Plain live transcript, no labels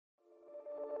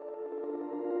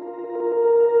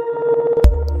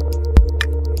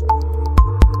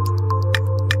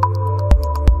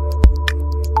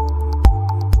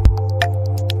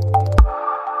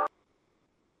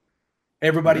Hey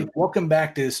everybody, welcome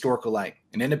back to Historical Light,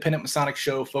 an independent Masonic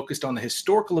show focused on the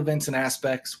historical events and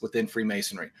aspects within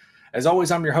Freemasonry. As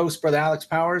always, I'm your host, Brother Alex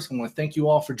Powers. I want to thank you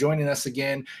all for joining us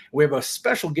again. We have a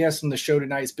special guest on the show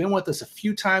tonight. He's been with us a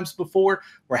few times before.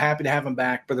 We're happy to have him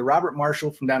back. Brother Robert Marshall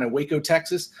from down in Waco,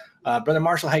 Texas. Brother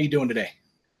Marshall, how you doing today?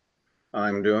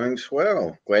 I'm doing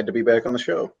swell. Glad to be back on the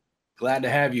show. Glad to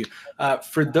have you.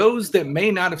 For those that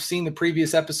may not have seen the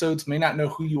previous episodes, may not know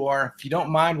who you are, if you don't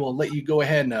mind, we'll let you go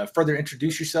ahead and further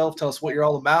introduce yourself. Tell us what you're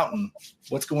all about and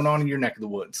what's going on in your neck of the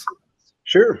woods.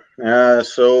 Sure.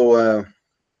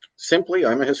 Simply,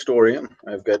 I'm a historian.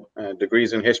 I've got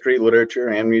degrees in history, literature,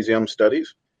 and museum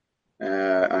studies.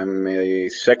 I'm a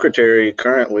secretary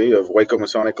currently of Waco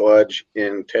Masonic Lodge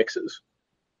in Texas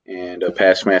and a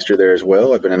past master there as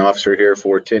well. I've been an officer here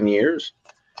for 10 years.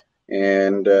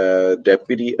 And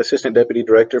assistant deputy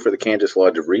director for the Kansas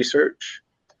Lodge of Research.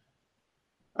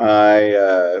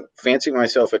 I fancy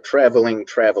myself a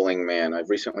traveling man. I've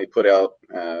recently put out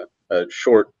a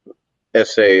short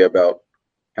essay about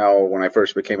how when I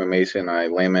first became a Mason, I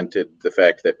lamented the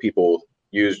fact that people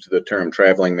used the term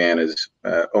traveling man as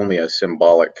only a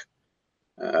symbolic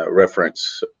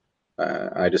reference.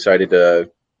 I decided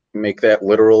to make that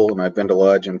literal, and I've been to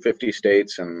lodge in 50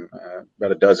 states and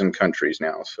about a dozen countries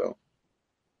now. So,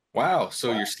 wow!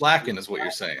 So you're slacking, is what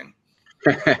you're saying.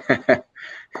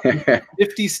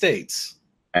 50 states.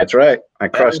 That's right. I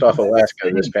crossed off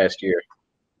Alaska this past year.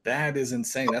 That is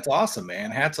insane. That's awesome,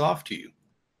 man. Hats off to you.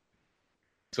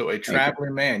 So a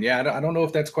traveling man. Yeah, I don't know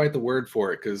if that's quite the word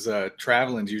for it, because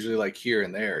traveling's usually like here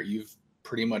and there. You've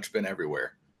pretty much been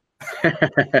everywhere.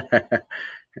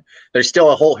 There's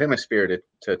still a whole hemisphere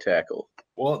to tackle.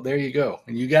 Well, there you go.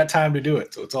 And you got time to do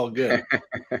it, so it's all good.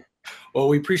 Well,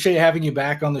 we appreciate having you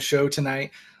back on the show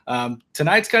tonight.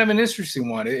 Tonight's kind of an interesting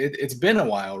one. It's been a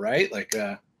while, right? Like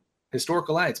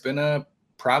Historical Light. It's been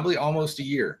probably almost a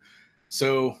year.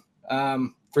 So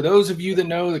for those of you that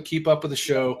know, that keep up with the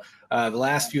show, the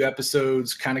last few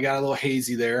episodes kind of got a little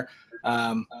hazy there.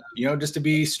 Just to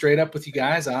be straight up with you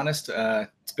guys, honest,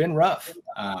 it's been rough.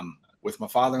 With my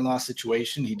father-in-law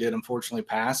situation, he did unfortunately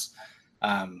pass.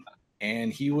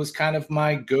 And he was kind of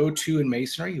my go-to in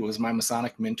Masonry. He was my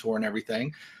Masonic mentor and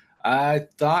everything. I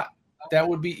thought that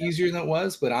would be easier than it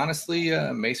was, but honestly,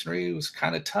 Masonry was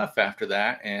kind of tough after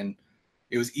that. And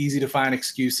it was easy to find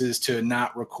excuses to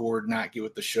not record, not get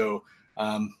with the show.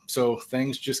 So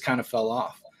things just kind of fell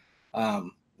off.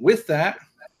 With that,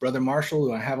 Brother Marshall,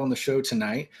 who I have on the show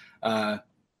tonight,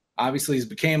 obviously he's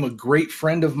became a great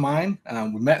friend of mine.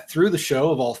 We met through the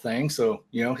show of all things. So,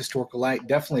 Historical Light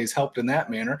definitely has helped in that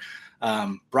manner.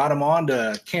 Brought him on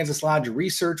to Kansas Lodge of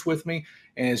Research with me,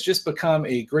 and has just become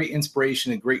a great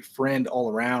inspiration, a great friend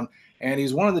all around. And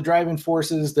he's one of the driving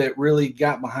forces that really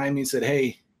got behind me and said,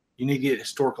 hey, you need to get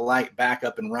Historical Light back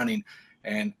up and running.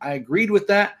 And I agreed with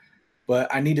that,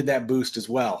 but I needed that boost as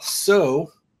well.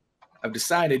 So I've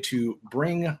decided to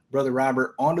bring Brother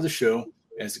Robert onto the show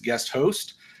as a guest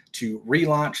host to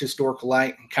relaunch Historical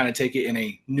Light and kind of take it in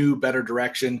a new, better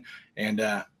direction and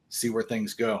see where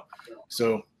things go.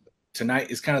 So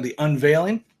tonight is kind of the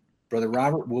unveiling. Brother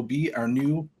Robert will be our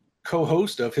new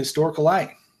co-host of Historical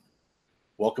Light.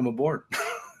 Welcome aboard.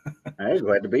 Hey,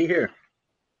 glad to be here.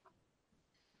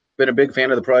 Been a big fan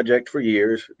of the project for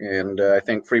years, and I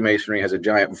think Freemasonry has a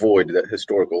giant void that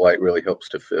Historical Light really helps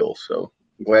to fill. So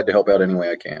I'm glad to help out any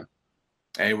way I can.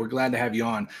 Hey, we're glad to have you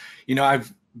on.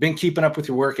 I've been keeping up with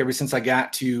your work ever since I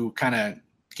got to kind of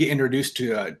get introduced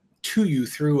to you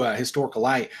through Historical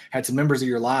Light. Had some members of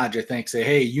your lodge, I think, say,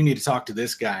 hey, you need to talk to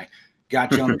this guy.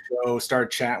 Got you on the show,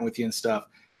 started chatting with you and stuff.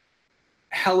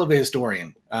 Hell of a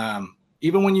historian.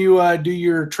 Even when you do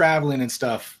your traveling and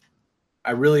stuff,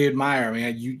 I really admire. I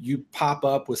mean, you pop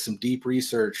up with some deep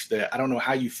research that I don't know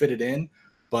how you fit it in,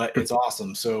 but it's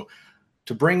awesome. So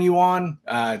to bring you on,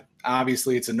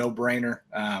 obviously it's a no-brainer.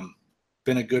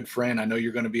 Been a good friend. I know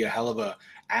you're going to be a hell of a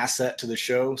asset to the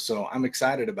show, so I'm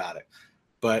excited about it.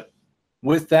 But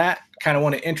with that, kind of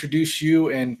want to introduce you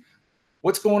and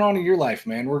what's going on in your life,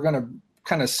 man. We're going to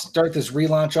kind of start this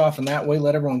relaunch off in that way,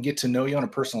 let everyone get to know you on a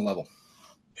personal level.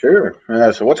 Sure.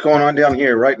 So what's going on down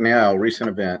here right now, recent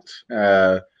events?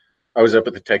 I was up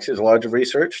at the Texas Lodge of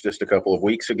Research just a couple of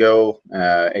weeks ago.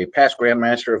 A past Grand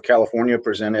Master of California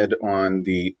presented on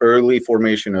the early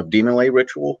formation of Demolay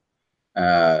ritual.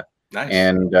 Nice.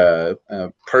 And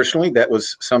personally, that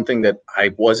was something that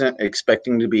I wasn't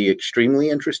expecting to be extremely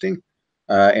interesting.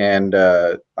 And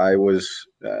I was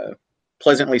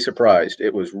pleasantly surprised.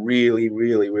 It was really,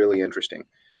 really, really interesting.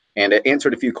 And it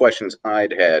answered a few questions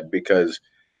I'd had because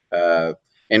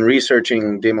in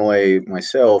researching Demolay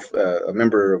myself, a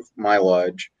member of my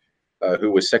lodge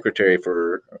who was secretary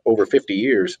for over 50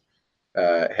 years,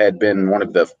 had been one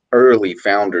of the early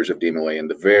founders of DeMolay in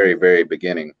the very, very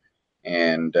beginning.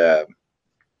 And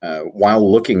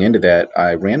while looking into that,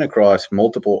 I ran across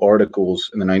multiple articles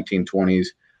in the 1920s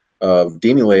of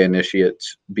DeMolay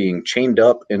initiates being chained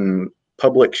up in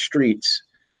public streets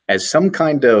as some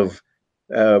kind of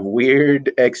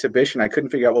weird exhibition. I couldn't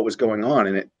figure out what was going on.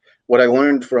 And what I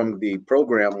learned from the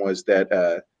program was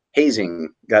that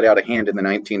hazing got out of hand in the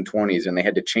 1920s, and they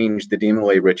had to change the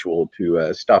DeMolay ritual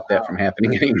to stop that from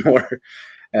happening anymore.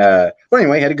 But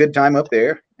anyway, had a good time up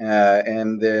there.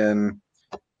 And then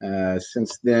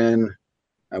since then,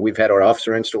 we've had our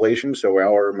officer installation. So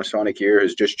our Masonic year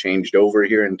has just changed over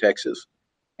here in Texas.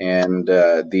 And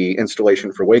the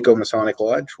installation for Waco Masonic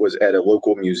Lodge was at a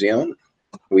local museum.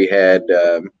 We had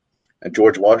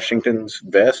George Washington's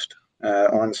vest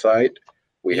on site.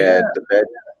 We had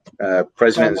the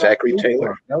President Zachary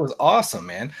Taylor. That was awesome,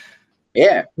 man.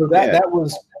 Yeah. So that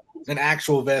was an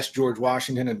actual vest George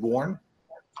Washington had worn?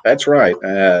 That's right.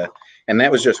 And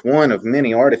that was just one of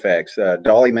many artifacts.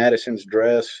 Dolly Madison's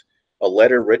dress, a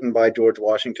letter written by George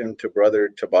Washington to brother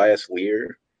Tobias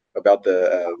Lear about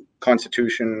the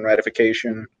Constitution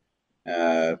ratification.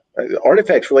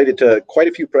 Artifacts related to quite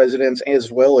a few presidents,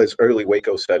 as well as early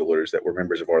Waco settlers that were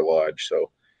members of our lodge.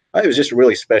 So it was just a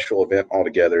really special event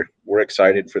altogether. We're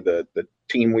excited for the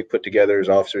team we put together as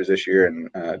officers this year,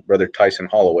 and Brother Tyson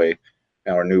Holloway,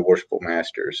 our new worshipful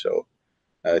master. So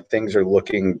things are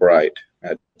looking bright.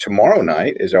 Tomorrow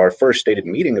night is our first stated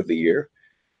meeting of the year,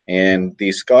 and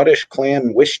the Scottish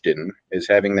clan Wishton is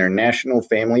having their national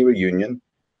family reunion.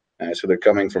 So they're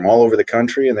coming from all over the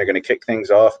country, and they're going to kick things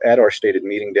off at our stated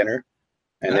meeting dinner.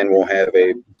 And then we'll have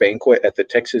a banquet at the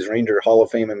Texas Ranger Hall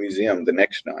of Fame and Museum the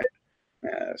next night.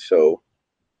 So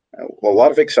a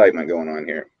lot of excitement going on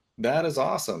here. That is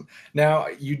awesome. Now,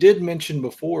 you did mention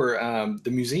before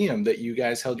the museum that you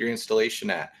guys held your installation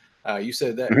at. You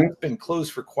said that it's been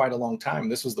closed for quite a long time.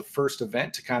 This was the first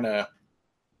event to kind of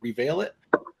reveal it?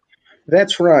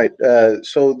 That's right.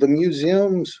 So the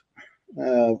museum's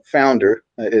founder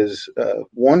is a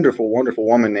wonderful, wonderful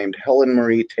woman named Helen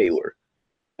Marie Taylor.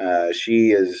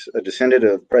 She is a descendant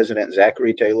of President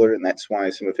Zachary Taylor, and that's why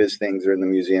some of his things are in the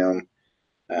museum.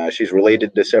 She's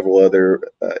related to several other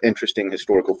interesting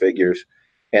historical figures,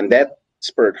 and that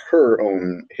spurred her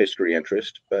own history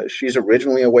interest. She's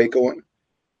originally a Wacoan.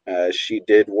 She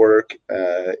did work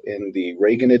in the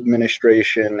Reagan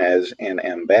administration as an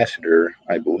ambassador,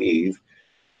 I believe.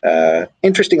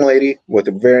 Interesting lady with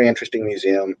a very interesting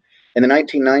museum. In the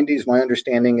 1990s, my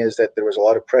understanding is that there was a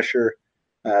lot of pressure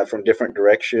from different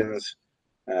directions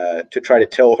to try to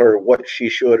tell her what she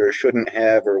should or shouldn't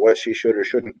have, or what she should or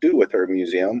shouldn't do with her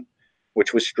museum,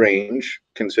 which was strange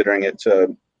considering it's a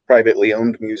privately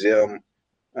owned museum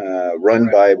run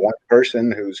by one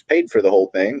person who's paid for the whole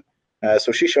thing.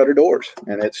 So she shut her doors,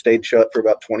 and it stayed shut for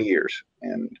about 20 years.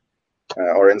 And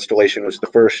our installation was the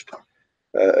first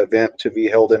event to be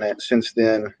held in it since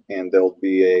then, and there'll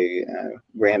be a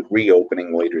grand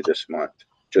reopening later this month,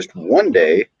 just one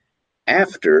day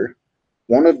after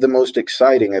one of the most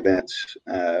exciting events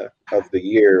of the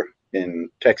year in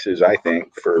Texas, I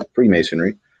think, for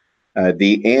Freemasonry,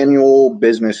 the annual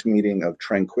business meeting of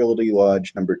Tranquility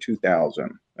Lodge number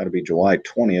 2000. That'll be July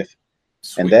 20th.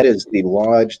 Sweet. And that is the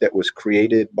lodge that was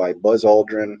created by Buzz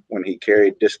Aldrin when he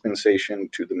carried dispensation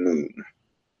to the moon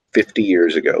 50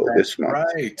 years ago. That's this month.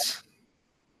 Right.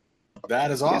 That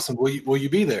is awesome. Will you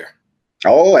be there?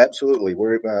 Oh, absolutely.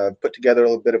 We're put together a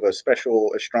little bit of a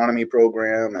special astronomy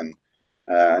program, and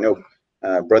I know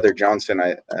Brother Johnson,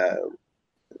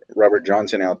 Robert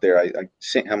Johnson out there, I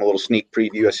sent him a little sneak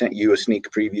preview. I sent you a sneak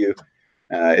preview.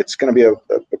 It's going to be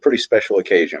a pretty special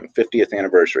occasion, 50th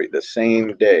anniversary, the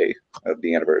same day of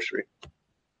the anniversary.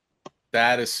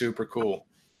 That is super cool.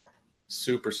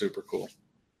 Super, super cool.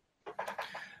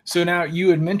 So now you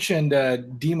had mentioned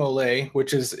DeMolay,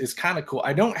 which is kind of cool.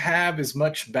 I don't have as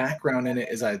much background in it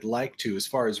as I'd like to as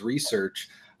far as research,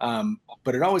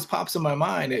 but it always pops in my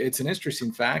mind. It's an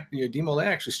interesting fact. DeMolay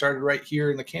actually started right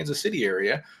here in the Kansas City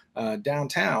area,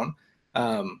 downtown,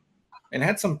 and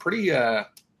had some pretty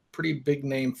big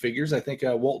name figures. I think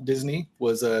Walt Disney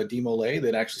was a DeMolay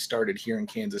that actually started here in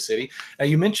Kansas City. Now,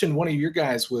 you mentioned one of your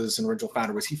guys was an original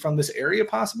founder. Was he from this area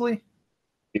possibly?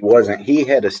 He wasn't. He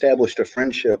had established a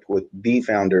friendship with the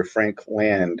founder, Frank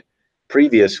Land,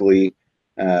 previously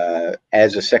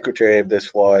as a secretary of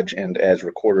this lodge and as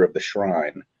recorder of the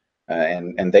shrine.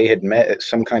 And they had met at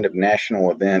some kind of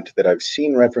national event that I've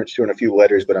seen reference to in a few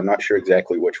letters, but I'm not sure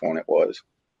exactly which one it was.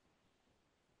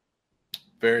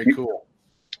 Very cool.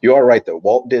 You are right, though.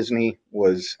 Walt Disney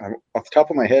was, off the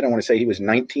top of my head, I want to say he was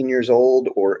 19 years old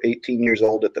or 18 years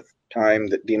old at the time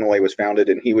that DeMolay was founded,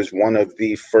 and he was one of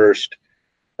the first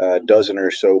dozen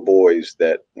or so boys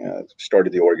that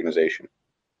started the organization.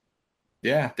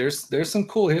 Yeah, there's some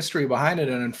cool history behind it,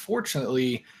 and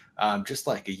unfortunately, just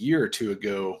like a year or two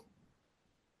ago,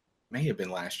 may have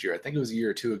been last year. I think it was a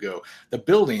year or two ago. The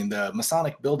building, the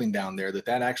Masonic building down there that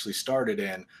actually started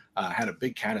in, had a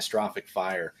big catastrophic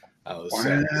fire.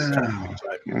 Wow.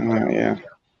 Yeah.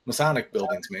 Masonic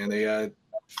buildings, man. They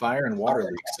fire and water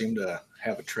leaks seem to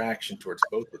have attraction towards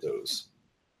both of those.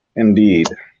 Indeed.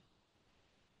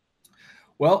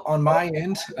 Well, on my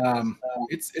end,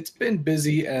 it's been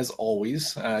busy as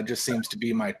always. Just seems to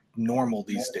be my normal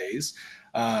these days.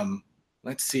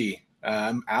 Let's see.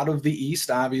 I'm out of the East,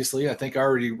 obviously. I think I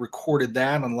already recorded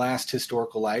that on last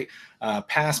Historical Light.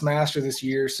 Past master this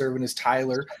year, serving as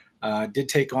Tyler. Did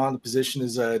take on the position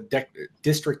as a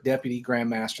district deputy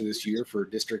grandmaster this year for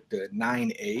District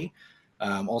 9A.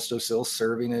 Also still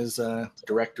serving as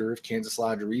director of Kansas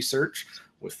Lodge Research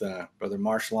with Brother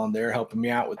Marshall on there helping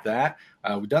me out with that.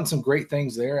 We've done some great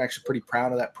things there. Actually pretty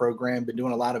proud of that program. Been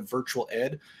doing a lot of virtual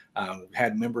ed. We've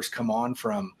had members come on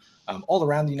from all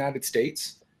around the United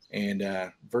States. And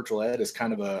virtual ed is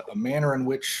kind of a manner in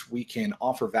which we can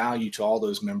offer value to all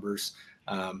those members.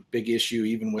 Big issue,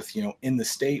 even with, in the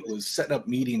state, was setting up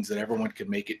meetings that everyone could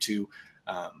make it to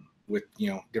with,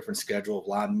 different schedule of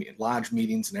lodge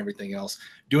meetings and everything else.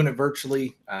 Doing it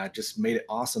virtually just made it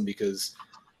awesome because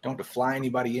you don't have to fly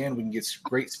anybody in. We can get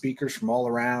great speakers from all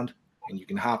around, and you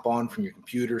can hop on from your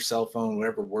computer, cell phone,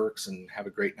 whatever works, and have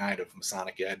a great night of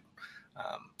Masonic Ed.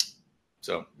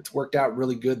 So it's worked out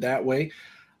really good that way.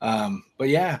 But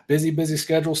yeah, busy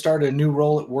schedule. Started a new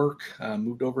role at work,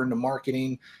 moved over into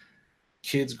marketing,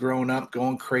 kids growing up,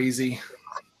 going crazy.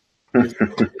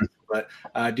 But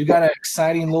I do got an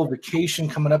exciting little vacation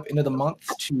coming up into the month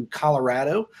to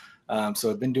Colorado.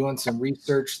 So I've been doing some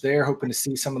research there, hoping to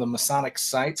see some of the Masonic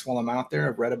sites while I'm out there.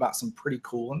 I've read about some pretty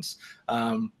cool ones.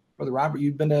 Brother Robert,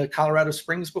 you've been to Colorado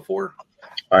Springs before?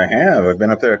 I have. I've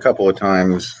been up there a couple of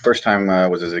times. First time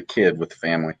was as a kid with the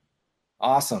family.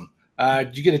 Awesome.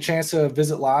 Did you get a chance to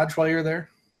visit Lodge while you were there?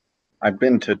 I've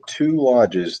been to 2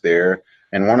 lodges there,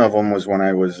 and one of them was when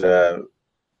I was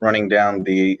running down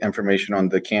the information on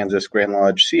the Kansas Grand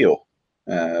Lodge seal.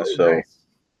 Nice.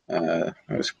 It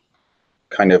was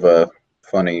kind of a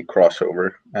funny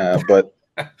crossover, but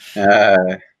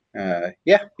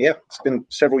yeah, it's been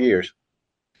several years.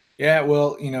 Yeah,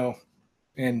 well,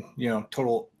 in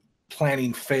total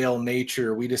planning fail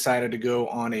nature, we decided to go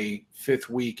on a 5th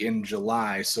week in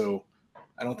July. So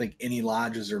I don't think any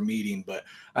lodges are meeting, but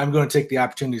I'm going to take the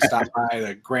opportunity to stop by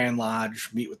the Grand Lodge,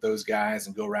 meet with those guys,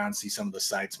 and go around and see some of the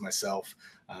sites myself.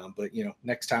 But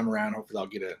next time around, hopefully I'll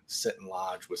get a sit and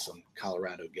lodge with some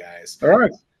Colorado guys. All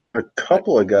right, a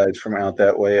couple of guys from out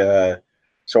that way.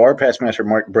 So our past master,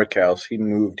 Mark Brickhouse, he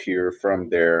moved here from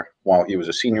there while he was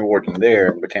a senior warden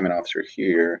there and became an officer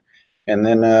here. And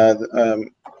then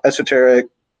Esoteric,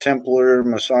 Templar,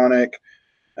 Masonic,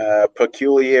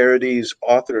 Peculiarities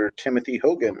author Timothy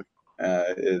Hogan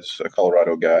is a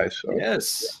Colorado guy. So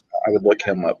yes, I would look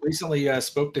him up. Recently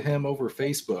spoke to him over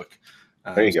Facebook.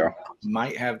 There you go.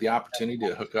 Might have the opportunity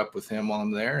to hook up with him while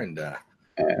I'm there and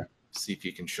see if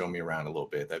he can show me around a little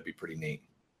bit. That'd be pretty neat.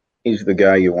 He's the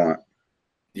guy you want.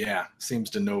 Yeah, seems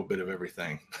to know a bit of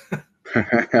everything.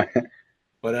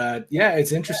 But yeah,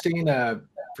 it's interesting.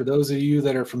 For those of you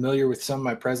that are familiar with some of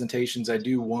my presentations, I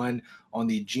do one on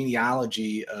the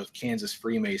genealogy of Kansas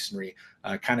Freemasonry,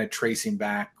 kind of tracing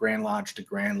back Grand Lodge to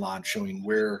Grand Lodge, showing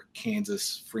where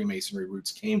Kansas Freemasonry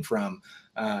roots came from.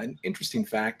 An interesting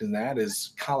fact in that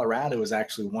is Colorado is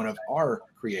actually one of our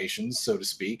creations, so to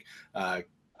speak.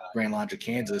 Grand Lodge of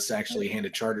Kansas actually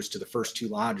handed charters to the first 2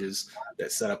 lodges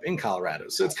that set up in Colorado.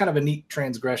 So it's kind of a neat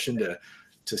transgression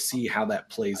to see how that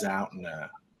plays out and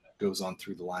goes on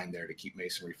through the line there to keep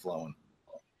Masonry flowing.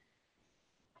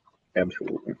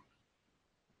 Absolutely.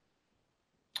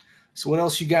 So what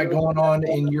else you got going on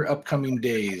in your upcoming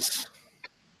days?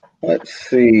 Let's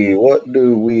see. What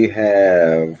do we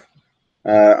have?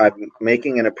 I'm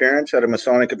making an appearance at a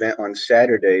Masonic event on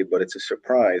Saturday, but it's a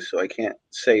surprise, so I can't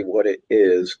say what it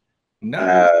is.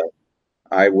 No.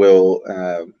 I will,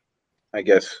 I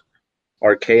guess,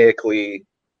 archaically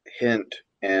hint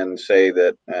and say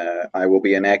that I will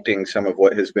be enacting some of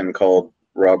what has been called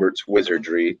Robert's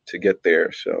wizardry to get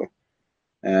there. So,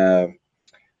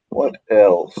 what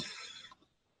else?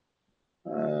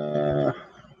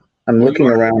 I'm looking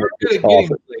around at this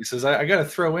places. I got to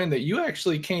throw in that you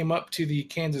actually came up to the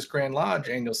Kansas Grand Lodge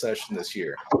annual session this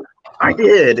year. I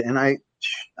did, and I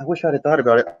wish I'd have thought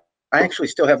about it. I actually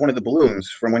still have one of the balloons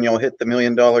from when y'all hit the $1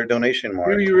 million donation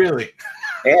mark. Do you really?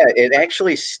 Yeah, it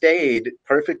actually stayed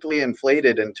perfectly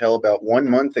inflated until about 1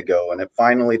 month ago, and it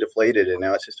finally deflated, and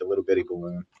now it's just a little bitty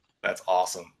balloon. That's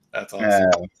awesome. That's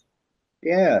awesome.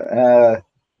 Yeah.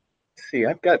 Let's see,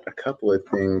 I've got a couple of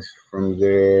things from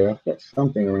there. I've got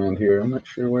something around here. I'm not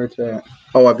sure where it's at.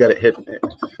 Oh, I've got it hidden.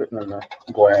 It's sitting on the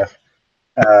glass.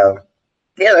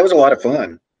 Yeah, that was a lot of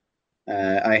fun.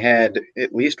 I had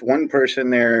at least one person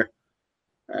there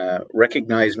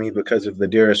recognize me because of the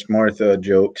Dearest Martha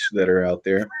jokes that are out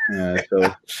there.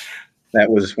 So that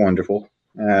was wonderful.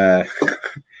 It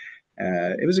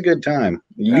was a good time.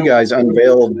 You guys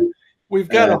unveiled. We've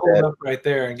got to hold up right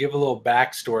there and give a little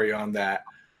backstory on that.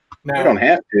 Now, you don't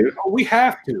have to. We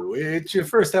have to. It's your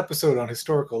first episode on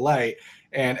Historical Light.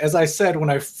 And as I said,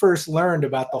 when I first learned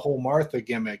about the whole Martha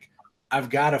gimmick, I've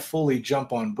got to fully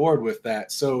jump on board with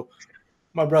that. So,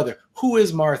 my brother, who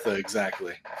is Martha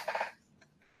exactly?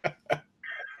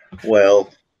 Well,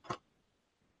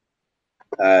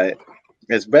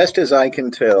 as best as I can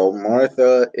tell,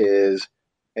 Martha is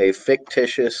a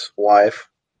fictitious wife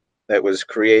that was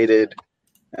created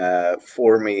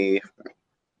for me.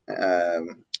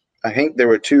 I think there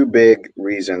were two big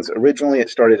reasons. Originally, it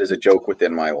started as a joke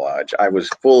within my lodge. I was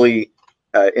fully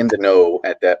in the know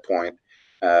at that point.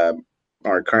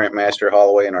 Our current master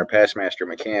Holloway and our past master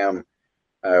McCam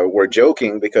were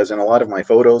joking because in a lot of my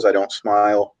photos, I don't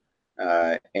smile.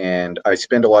 And I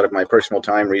spend a lot of my personal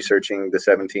time researching the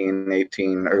 17,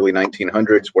 18, early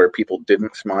 1900s where people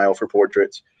didn't smile for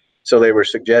portraits. So they were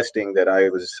suggesting that I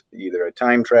was either a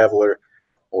time traveler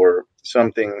or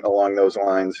something along those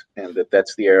lines, and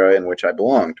that's the era in which I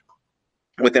belonged.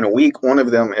 Within a week, one of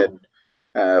them had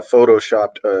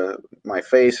photoshopped my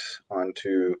face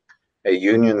onto a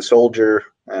Union soldier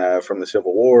from the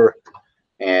Civil War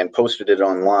and posted it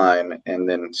online, and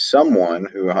then someone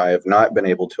who I have not been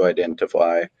able to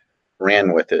identify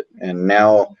ran with it. And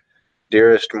now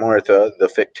Dearest Martha, the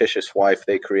fictitious wife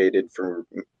they created for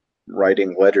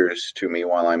writing letters to me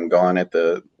while I'm gone at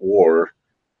the war,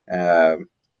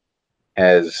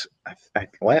 has,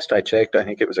 last I checked, I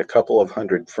think it was a couple of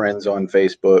hundred friends on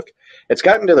Facebook. It's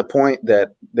gotten to the point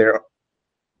that there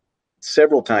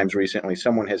several times recently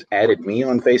someone has added me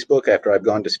on Facebook after I've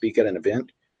gone to speak at an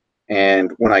event.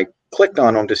 And when I clicked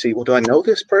on them to see, well, do I know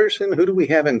this person? Who do we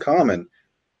have in common?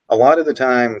 A lot of the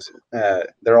times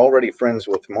they're already friends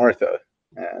with Martha.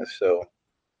 So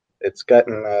it's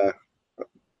gotten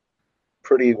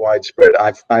pretty widespread.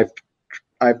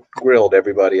 I've grilled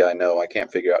everybody I know. I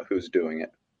can't figure out who's doing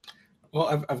it.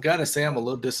 Well, I've got to say I'm a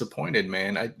little disappointed,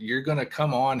 man. You're going to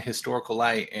come on Historical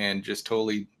Light and just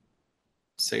totally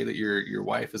say that your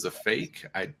wife is a fake.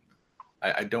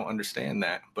 I don't understand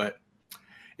that. But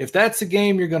if that's the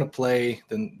game you're going to play,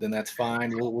 then that's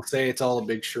fine. We'll say it's all a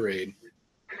big charade.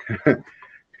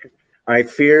 I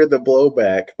fear the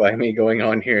blowback by me going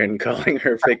on here and calling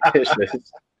her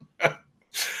fictitious.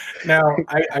 Now,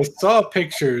 I saw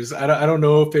pictures. I don't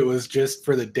know if it was just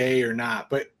for the day or not,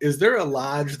 but is there a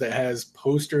lodge that has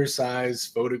poster-size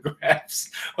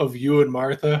photographs of you and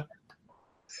Martha?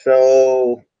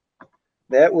 So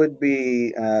that would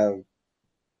be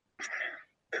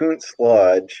Kuntz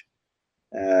Lodge,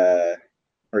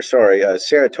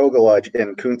 Saratoga Lodge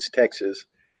in Kuntz, Texas,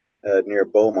 near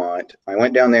Beaumont. I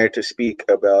went down there to speak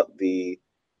about the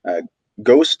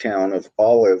ghost town of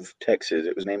Olive, Texas.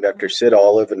 It was named after Sid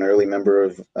Olive, an early member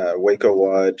of Waco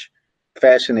Lodge.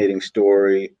 Fascinating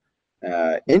story.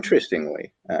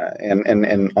 Interestingly,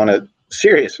 and on a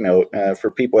serious note, for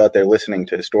people out there listening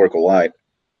to Historical Light,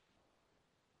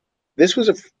 this was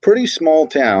a pretty small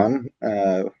town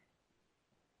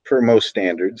for most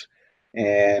standards,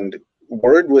 and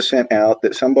word was sent out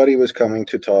that somebody was coming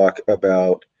to talk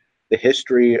about the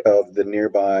history of the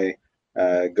nearby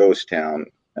ghost town.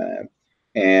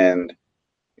 And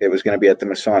it was going to be at the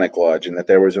Masonic Lodge, and that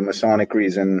there was a Masonic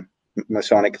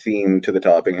theme to the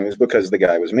topic. And it was because the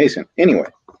guy was Mason. Anyway,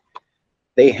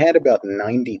 they had about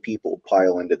 90 people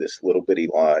pile into this little bitty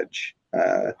lodge.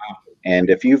 And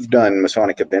if you've done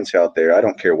Masonic events out there, I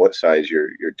don't care what size your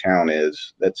town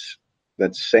is, that's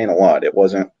saying a lot. It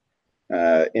wasn't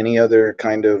any other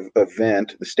kind of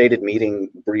event. The stated meeting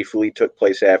briefly took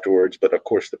place afterwards, but of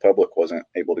course the public wasn't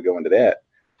able to go into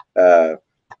that.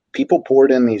 People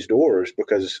poured in these doors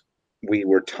because we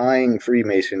were tying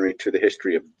Freemasonry to the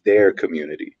history of their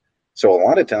community. So a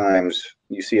lot of times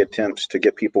you see attempts to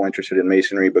get people interested in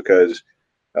Masonry because,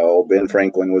 oh, Ben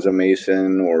Franklin was a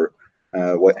Mason or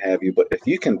what have you. But if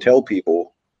you can tell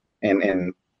people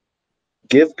and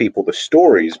give people the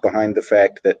stories behind the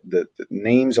fact that the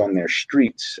names on their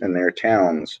streets and their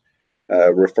towns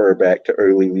refer back to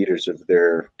early leaders of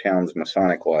their town's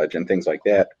Masonic lodge and things like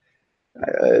that,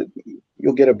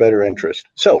 you'll get a better interest.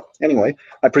 So anyway,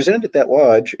 I presented at that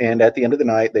lodge, and at the end of the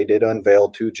night, they did unveil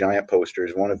 2 giant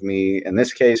posters. One of me, in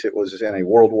this case, it was in a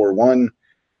World War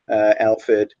I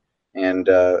outfit, and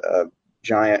a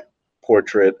giant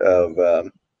portrait of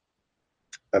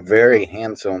a very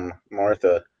handsome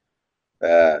Martha.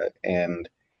 And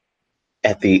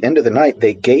at the end of the night,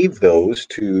 they gave those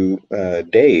to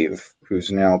Dave,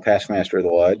 who's now past master of the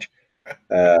lodge.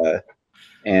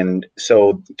 And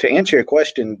so to answer your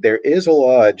question, there is a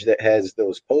lodge that has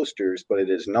those posters, but it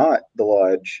is not the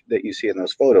lodge that you see in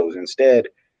those photos. Instead,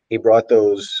 he brought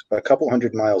those a couple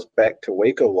hundred miles back to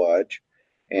Waco Lodge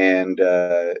and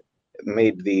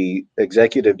made the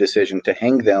executive decision to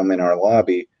hang them in our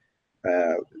lobby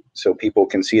so people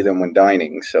can see them when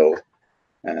dining. So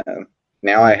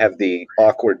now I have the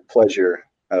awkward pleasure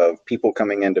of people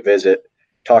coming in to visit,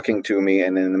 talking to me,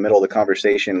 and in the middle of the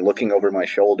conversation, looking over my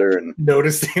shoulder and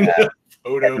noticing the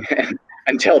photo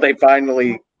until they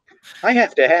finally, I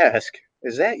have to ask,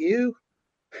 is that you?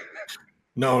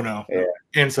 No. Yeah.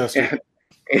 Ancestor.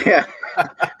 Yeah.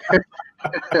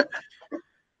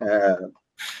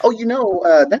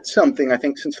 That's something I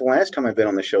think since the last time I've been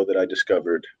on the show that I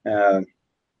discovered.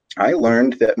 I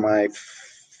learned that my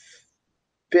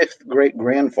 5th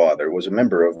great-grandfather was a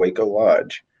member of Waco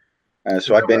Lodge.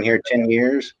 So I've been here 10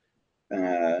 years.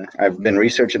 I've been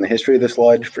researching the history of this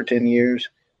lodge for 10 years,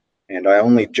 and I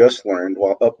only just learned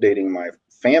while updating my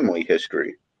family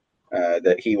history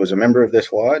that he was a member of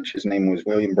this lodge. His name was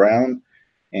William Brown,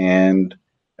 and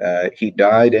he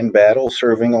died in battle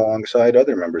serving alongside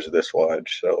other members of this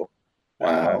lodge. So,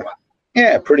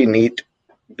 yeah, pretty neat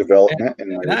development in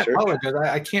my research. I apologize.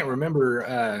 I can't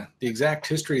remember the exact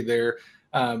history there.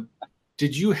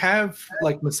 Did you have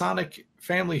like Masonic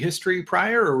family history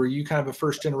prior, or were you kind of a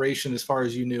first generation as far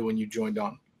as you knew when you joined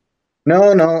on?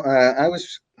 No. I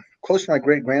was close to my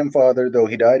great-grandfather, though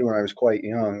he died when I was quite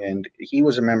young, and he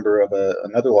was a member of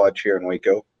another lodge here in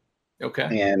Waco.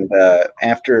 Okay. And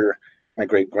after my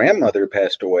great-grandmother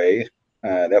passed away,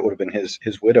 that would have been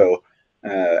his widow,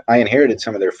 I inherited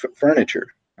some of their furniture,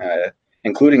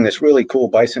 including this really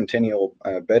cool bicentennial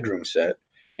bedroom set.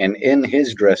 And in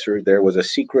his dresser, there was a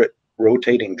secret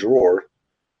rotating drawer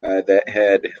that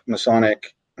had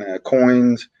Masonic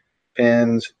coins,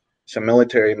 pins, some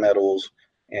military medals,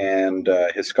 and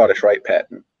his Scottish Rite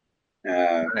patent.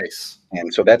 Nice.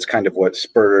 And so that's kind of what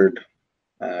spurred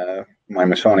my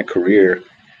Masonic career.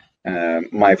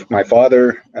 My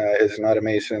father is not a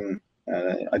Mason.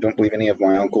 I don't believe any of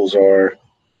my uncles are.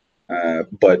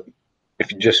 But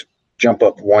if you just jump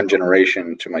up one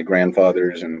generation to my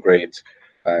grandfathers and greats,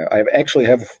 I actually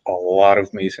have a lot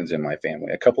of Masons in my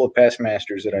family. A couple of past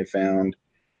masters that I found,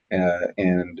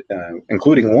 and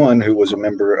including one who was a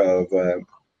member of, I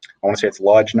want to say it's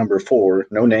Lodge Number 4.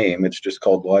 No name. It's just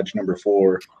called Lodge Number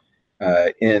 4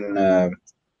 in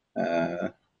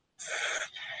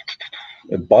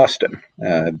Boston.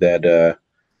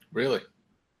 Really?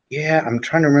 Yeah, I'm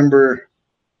trying to remember.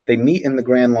 They meet in the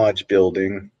Grand Lodge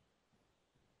building.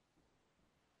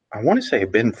 I want to say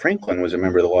Ben Franklin was a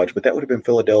member of the lodge, but that would have been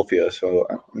Philadelphia, so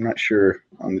I'm not sure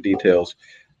on the details.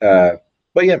 But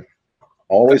yeah,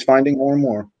 always finding more and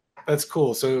more. That's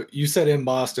cool. So you said in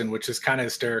Boston, which is kind of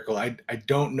hysterical. I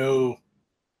don't know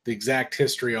the exact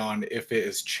history on if it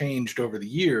has changed over the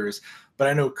years, but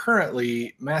I know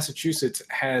currently Massachusetts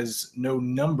has no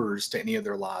numbers to any of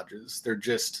their lodges. They're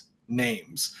just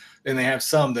names. And they have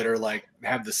some that are like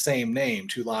have the same name,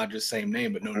 2 lodges, same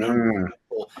name, but no number.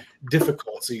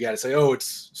 Difficult. So you got to say, oh,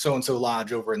 it's so-and-so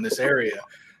lodge over in this area.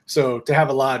 So to have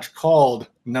a lodge called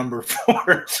Number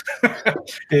 4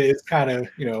 is kind of,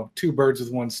 2 birds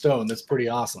with 1 stone. That's pretty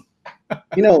awesome.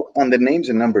 On the names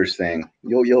and numbers thing,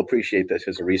 you'll appreciate this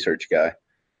as a research guy.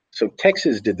 So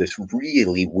Texas did this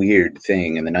really weird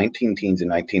thing in the 19-teens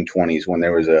and 1920s when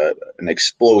there was an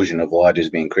explosion of lodges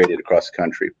being created across the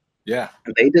country. Yeah.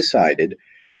 They decided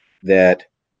that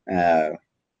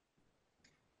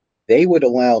they would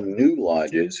allow new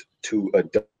lodges to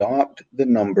adopt the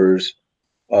numbers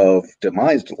of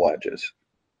demised lodges.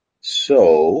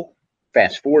 So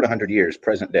fast forward 100 years,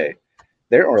 present day,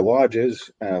 there are lodges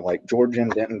like Georgian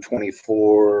Denton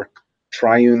 24,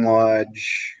 Triune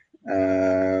Lodge, I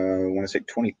want to say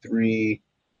 23,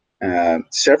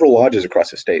 several lodges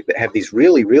across the state that have these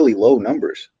really, really low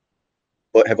numbers,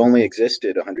 but have only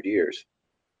existed 100 years.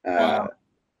 Wow.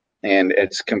 And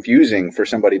it's confusing for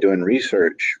somebody doing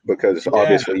research because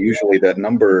obviously usually that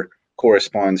number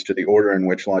corresponds to the order in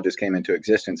which lodges came into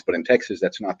existence. But in Texas,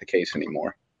 that's not the case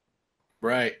anymore.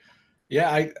 Right.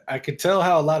 Yeah, I could tell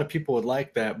how a lot of people would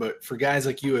like that, but for guys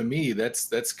like you and me,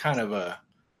 that's kind of a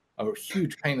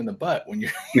huge pain in the butt when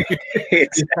you're, you're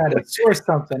trying to source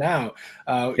something out.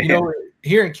 You know,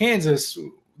 here in Kansas,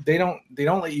 they don't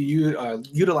let you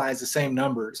utilize the same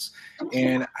numbers,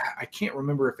 and I can't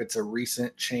remember if it's a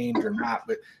recent change or not,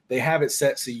 but they have it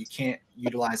set so you can't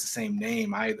utilize the same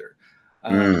name either.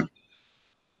 And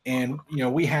you know,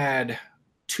 we had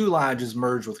two lodges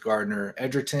merged with Gardner,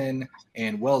 Edgerton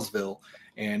and Wellsville.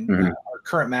 And our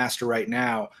current master right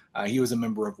now, he was a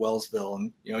member of Wellsville,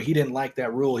 and you know, he didn't like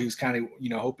that rule. He was kind of, you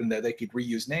know, hoping that they could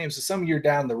reuse names. So some year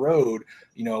down the road,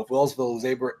 you know, if Wellsville was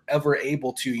ever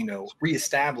able to, you know,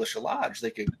 reestablish a lodge,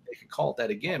 they could call it that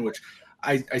again. Which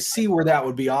I see where that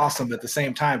would be awesome. But at the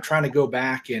same time, trying to go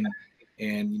back and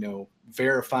you know,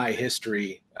 verify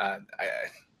history, I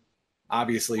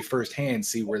obviously firsthand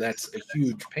see where that's a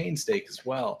huge pain stake as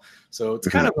well. So it's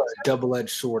kind of a double-edged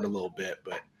sword a little bit,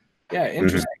 but yeah,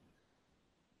 interesting.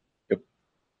 Yep.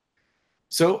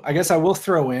 So I guess I will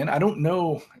throw in, I don't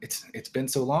know, it's been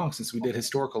so long since we did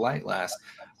Historical Light last.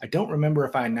 I don't remember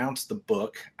if I announced the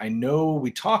book. I know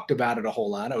we talked about it a whole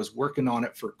lot. I was working on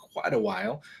it for quite a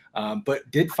while, but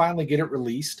did finally get it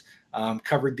released.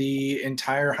 Covered the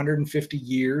entire 150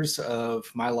 years of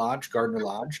my lodge, Gardner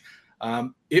Lodge.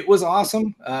 It was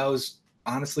awesome. I was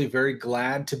honestly very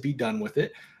glad to be done with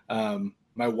it.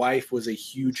 My wife was a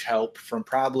huge help from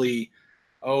probably,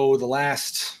 the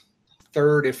last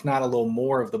third, if not a little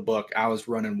more of the book. I was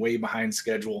running way behind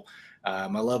schedule.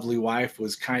 My lovely wife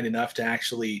was kind enough to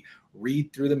actually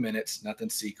read through the minutes. Nothing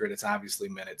secret. It's obviously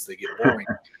minutes. They get boring.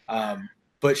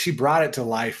 But she brought it to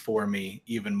life for me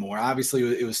even more.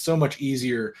 Obviously, it was so much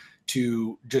easier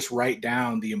to just write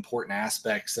down the important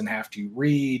aspects than have to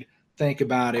read, think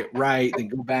about it, write, then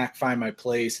go back, find my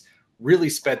place. Really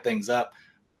sped things up.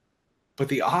 But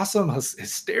the awesome,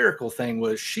 hysterical thing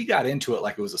was she got into it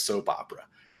like it was a soap opera.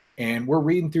 And we're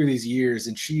reading through these years,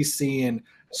 and she's seeing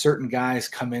certain guys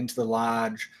come into the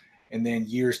lodge, and then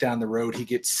years down the road, he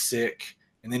gets sick,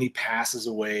 and then he passes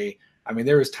away. I mean,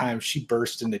 there was times she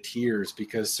burst into tears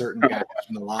because certain guys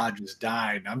from the lodges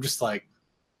died. And I'm just like,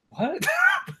 what?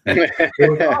 It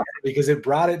was awesome because it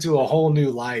brought it to a whole new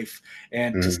life,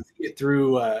 and to see it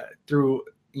through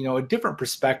you know, a different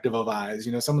perspective of eyes,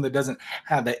 you know, someone that doesn't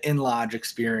have that in-lodge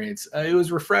experience. It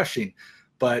was refreshing.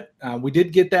 But we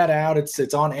did get that out.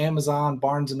 It's on Amazon,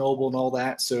 Barnes and Noble, and all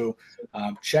that. So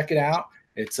check it out.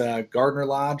 It's Gardner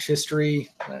Lodge history.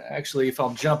 Actually, if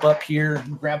I'll jump up here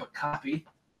and grab a copy.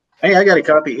 Hey, I got a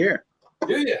copy here.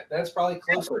 Do you? That's probably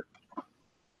closer.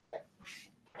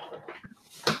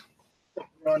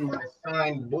 On my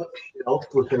signed bookshelf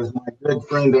because my good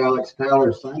friend Alex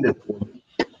Tyler signed it for me.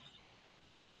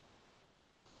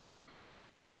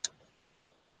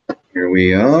 Here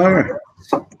we are.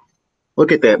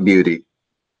 Look at that beauty.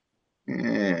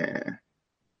 Yeah.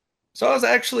 So I was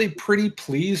actually pretty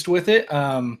pleased with it.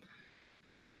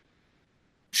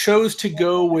 Chose to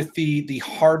go with the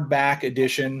hardback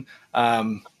edition.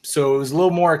 So it was a little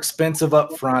more expensive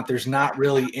up front. There's not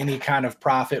really any kind of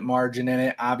profit margin in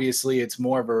it. Obviously, it's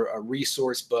more of a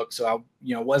resource book. So I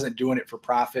wasn't doing it for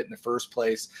profit in the first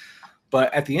place.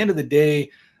 But at the end of the day,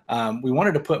 we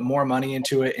wanted to put more money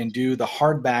into it and do the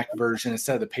hardback version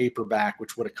instead of the paperback,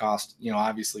 which would have cost,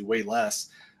 obviously way less.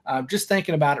 Just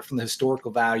thinking about it from the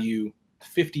historical value,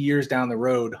 50 years down the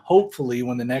road, hopefully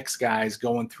when the next guy's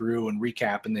going through and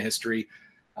recapping the history,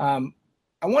 I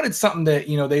wanted something that,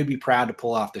 they'd be proud to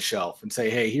pull off the shelf and say,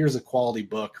 hey, here's a quality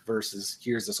book versus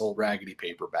here's this old raggedy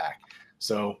paperback.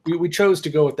 So we chose to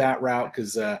go with that route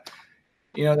because,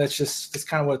 that's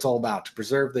kind of what it's all about, to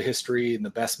preserve the history in the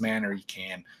best manner you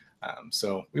can.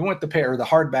 So we went the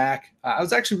hardback. I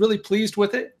was actually really pleased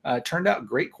with it. It turned out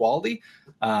great quality.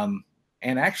 And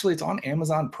actually it's on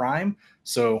Amazon Prime.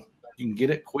 So you can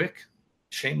get it quick.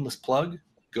 Shameless plug.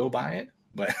 Go buy it.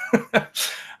 But,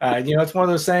 it's one of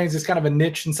those things. It's kind of a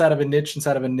niche inside of a niche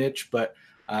inside of a niche. But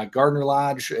Gardner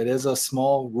Lodge, it is a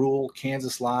small rural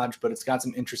Kansas lodge, but it's got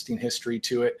some interesting history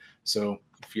to it. So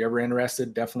if you're ever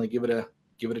interested, definitely give it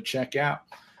a check out.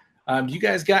 You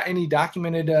guys got any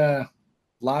documented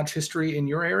lodge history in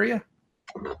your area?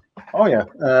 Oh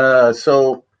yeah.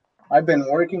 So I've been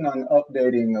working on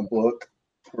updating a book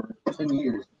for 10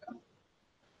 years now.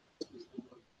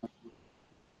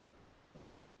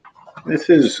 This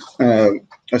is a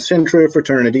Centra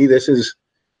fraternity. This is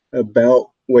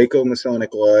about Waco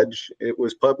Masonic Lodge. It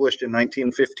was published in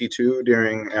 1952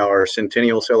 during our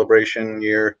centennial celebration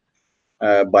year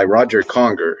by Roger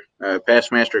Conger.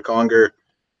 Past Master Conger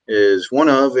is one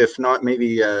of, if not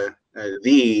maybe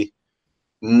the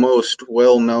most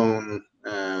well-known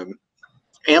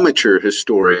amateur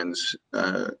historians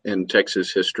in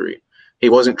Texas history. He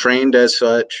wasn't trained as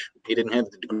such. He didn't have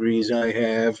the degrees I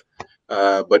have.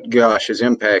 But gosh, his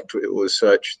impact was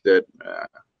such that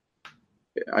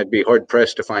I'd be hard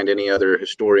pressed to find any other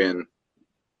historian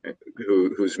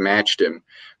who's matched him.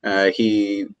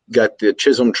 He got the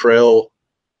Chisholm Trail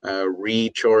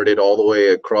recharted all the way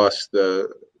across the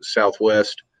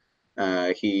Southwest.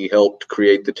 He helped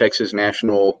create the Texas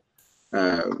National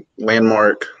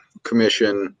Landmark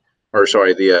Commission, or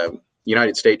sorry, the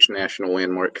United States National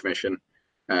Landmark Commission,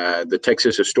 the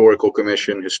Texas Historical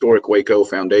Commission, Historic Waco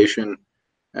Foundation,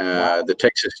 the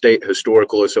Texas State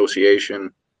Historical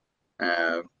Association,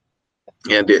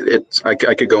 and I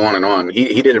could go on and on.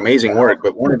 He did amazing work,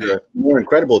 but one of the more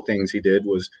incredible things he did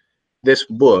was this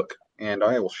book, and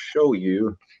I will show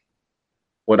you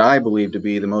what I believe to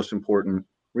be the most important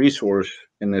resource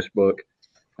in this book.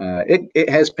 It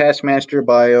has past master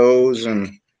bios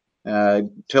and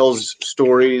tells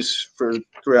stories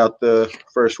throughout the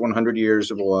first 100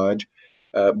 years of the lodge,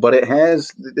 but it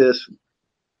has this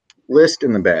list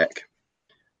in the back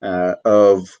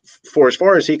for as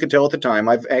far as he could tell at the time.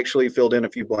 I've actually filled in a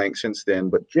few blanks since then,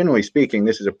 but generally speaking,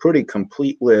 this is a pretty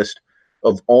complete list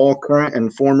of all current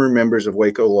and former members of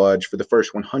Waco Lodge for the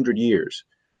first 100 years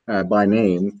by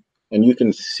name. And you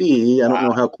can see, I don't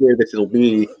know how clear this will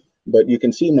be, but you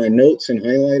can see my notes and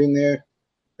highlighting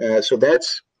there. So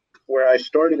that's where I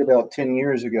started about 10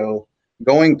 years ago,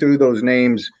 going through those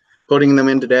names, putting them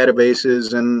into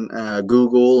databases and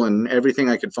Google and everything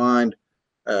I could find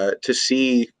to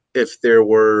see if there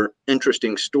were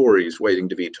interesting stories waiting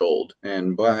to be told.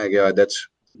 And by God,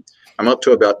 I'm up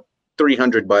to about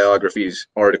 300 biographies,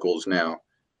 articles now.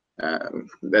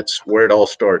 That's where it all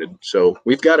started. So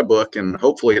we've got a book, and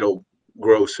hopefully it'll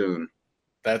grow soon.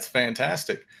 That's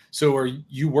fantastic. So are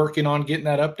you working on getting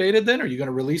that updated then? Are you going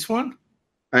to release one?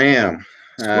 I am.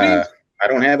 I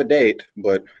don't have a date,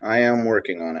 but I am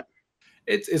working on it.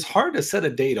 It's hard to set a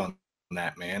date on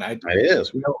that, man. It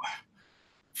is. You know,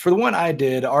 for the one I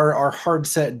did, our hard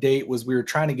set date was we were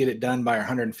trying to get it done by our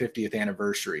 150th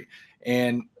anniversary.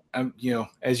 And, you know,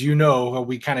 as you know,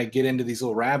 we kind of get into these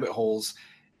little rabbit holes.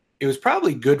 It was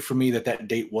probably good for me that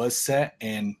date was set,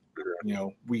 and, you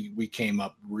know, we came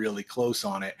up really close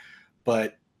on it.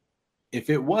 But if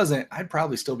it wasn't, I'd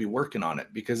probably still be working on it,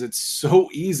 because it's so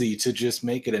easy to just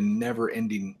make it a never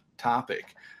ending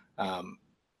topic.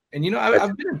 And, you know,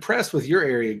 I've been impressed with your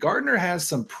area. Gardner has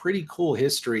some pretty cool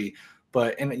history,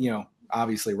 and, you know,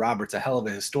 obviously Robert's a hell of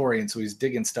a historian, so he's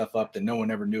digging stuff up that no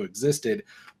one ever knew existed.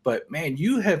 But man,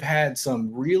 you have had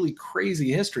some really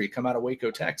crazy history come out of Waco,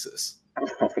 Texas.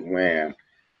 Oh man.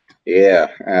 Yeah.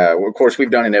 Of course,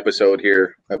 we've done an episode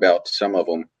here about some of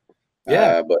them.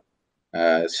 Yeah. But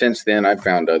since then, I've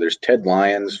found others. Ted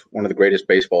Lyons, one of the greatest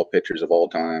baseball pitchers of all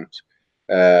times.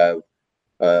 Lyons?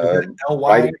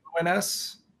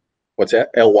 What's that?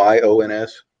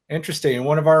 Lyons? Interesting.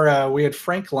 One of our we had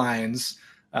Frank Lyons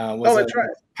was that's right.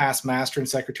 Past master and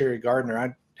secretary Gardner.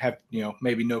 I have, you know,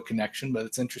 maybe no connection, but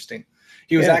it's interesting.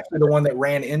 He was actually the one that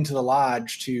ran into the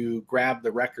lodge to grab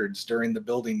the records during the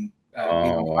building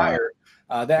fire.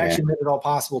 That actually made it all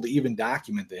possible to even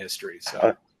document the history.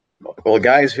 So, well,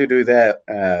 guys who do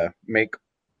that make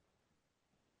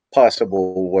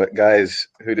possible what guys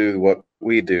who do what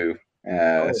we do.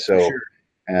 Sure.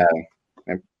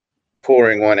 I'm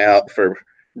pouring one out for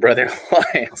Brother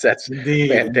Lyons. That's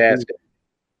fantastic.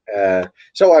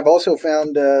 So I've also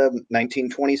found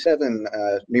 1927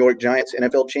 New York Giants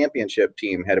NFL championship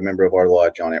team had a member of our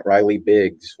lodge on it. Riley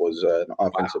Biggs was an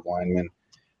offensive lineman.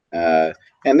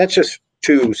 And that's just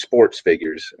two sports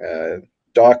figures,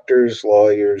 doctors,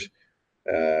 lawyers,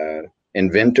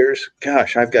 inventors.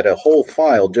 Gosh, I've got a whole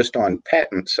file just on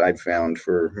patents I've found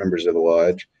for members of the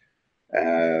lodge.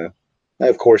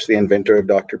 Of course, the inventor of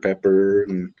Dr. Pepper.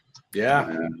 And,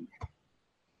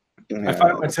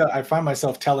 I find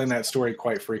myself telling that story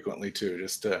quite frequently too.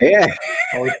 Just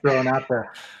always throwing out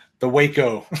the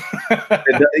Waco.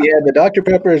 The Dr.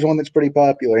 Pepper is one that's pretty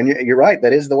popular, and you're right.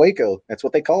 That is the Waco. That's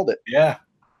what they called it. Yeah.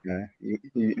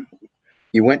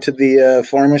 You went to the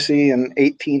pharmacy in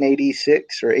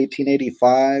 1886 or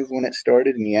 1885 when it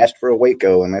started, and you asked for a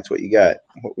Waco, and that's what you got.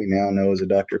 What we now know as a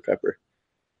Dr. Pepper.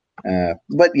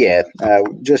 But yeah,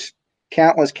 just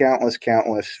countless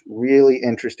really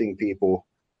interesting people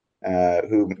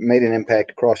who made an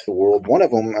impact across the world. One of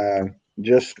them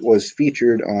just was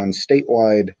featured on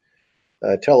statewide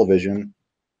television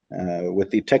with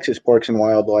the Texas Parks and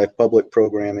Wildlife public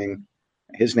programming.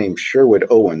 His name's Sherwood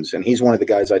Owens, and he's one of the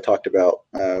guys I talked about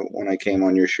when I came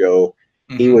on your show.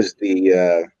 Mm-hmm. He was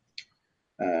the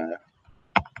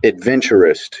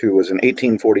adventurist who was an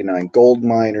 1849 gold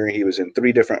miner. He was in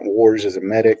 3 different wars as a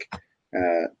medic.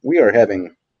 We are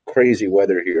having crazy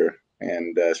weather here,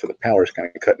 and so the power's kind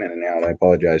of cutting in and out. I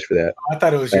apologize for that. I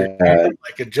thought it was your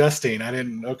like adjusting. I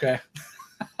didn't. Okay.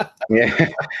 Yeah.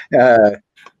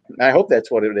 I hope that's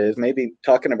what it is. Maybe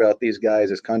talking about these guys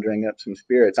is conjuring up some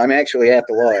spirits. I'm actually at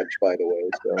the lodge, by the way.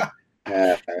 So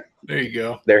there you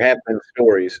go. There have been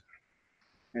stories.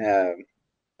 But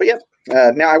yeah,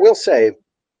 now I will say,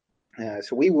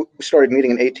 so we started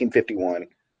meeting in 1851.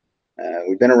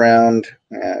 We've been around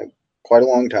quite a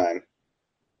long time.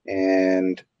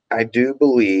 And I do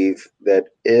believe that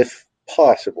if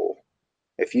possible,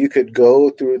 if you could go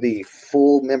through the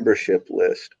full membership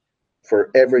list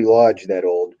for every lodge that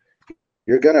old,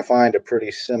 you're going to find a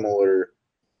pretty similar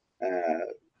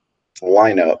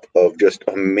lineup of just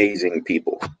amazing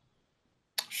people.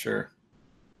 Sure.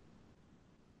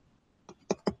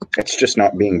 It's just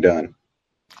not being done.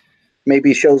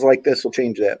 Maybe shows like this will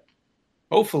change that.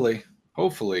 Hopefully.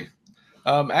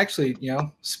 Actually,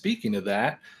 speaking of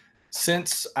that,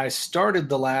 since I started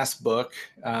the last book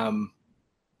and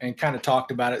kind of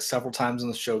talked about it several times on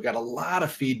the show, got a lot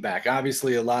of feedback.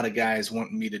 Obviously, a lot of guys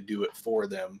wanting me to do it for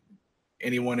them.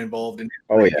 Anyone involved in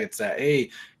it gets that. Hey,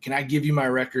 can I give you my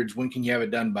records? When can you have it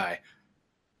done by?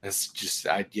 That's just,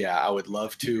 I would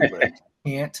love to, but I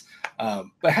can't.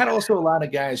 But had also a lot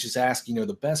of guys just ask,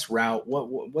 the best route.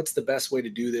 What's the best way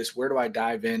to do this? Where do I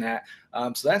dive in at?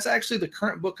 So that's actually the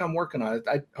current book I'm working on.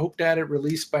 I hope to have it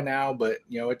released by now, but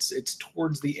it's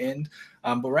towards the end.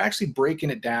 But we're actually breaking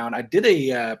it down. I did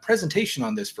a presentation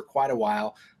on this for quite a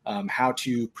while, how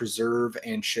to preserve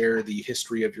and share the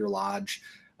history of your lodge.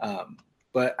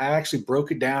 But I actually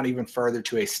broke it down even further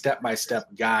to a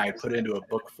step-by-step guide, put it into a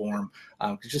book form.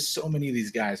 Because just so many of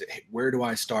these guys, hey, where do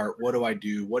I start? What do I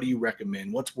do? What do you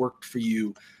recommend? What's worked for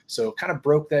you? So kind of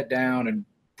broke that down and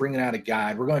bringing out a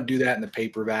guide. We're going to do that in the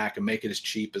paperback and make it as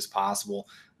cheap as possible.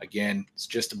 Again, it's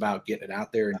just about getting it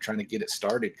out there and trying to get it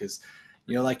started. Because,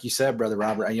 like you said, Brother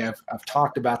Robert, I've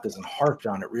talked about this and harped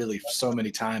on it really so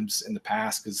many times in the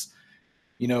past. Because,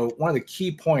 one of the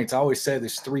key points, I always say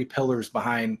there's 3 pillars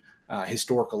behind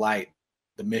Historical Light,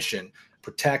 the mission: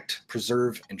 protect,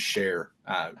 preserve, and share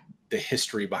the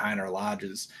history behind our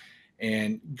lodges.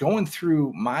 And going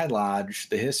through my lodge,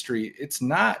 the history, it's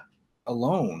not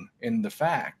alone in the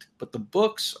fact, but the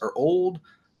books are old,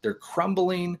 they're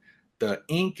crumbling, the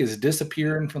ink is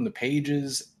disappearing from the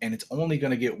pages, and it's only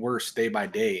going to get worse day by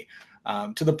day,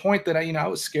 to the point that I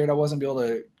was scared I wasn't be able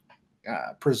to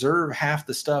preserve half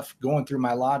the stuff going through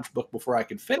my lodge book before I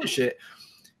could finish it.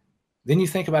 Then you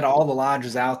think about all the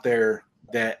lodges out there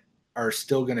that are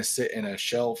still going to sit in a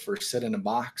shelf or sit in a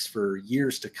box for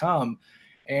years to come.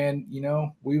 And,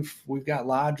 we've got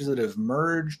lodges that have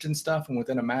merged and stuff, and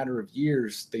within a matter of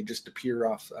years, they just disappear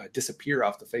off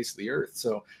the face of the earth.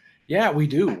 So, yeah, we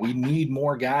do. We need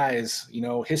more guys.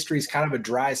 History is kind of a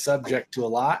dry subject to a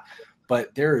lot,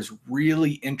 but there is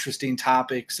really interesting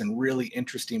topics and really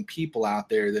interesting people out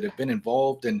there that have been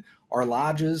involved in our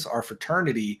lodges, our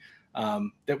fraternity,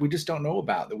 that we just don't know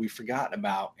about, that we've forgotten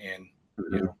about. And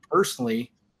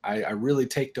personally, I really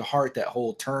take to heart that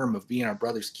whole term of being our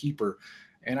brother's keeper.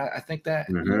 And I think that,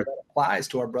 that applies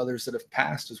to our brothers that have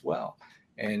passed as well.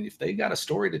 And if they got a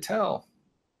story to tell,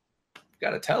 you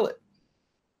got to tell it.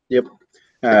 Yep.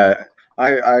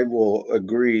 I will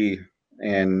agree,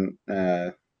 and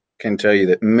can tell you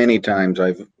that many times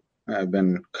I've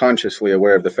been consciously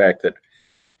aware of the fact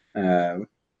that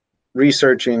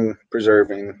researching,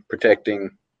 preserving,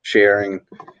 protecting, sharing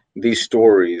these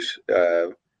stories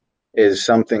is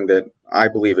something that I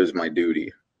believe is my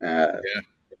duty.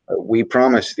 We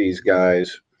promise these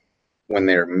guys when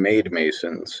they're made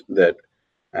Masons that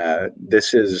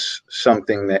this is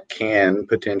something that can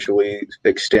potentially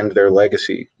extend their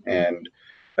legacy and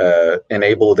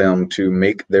enable them to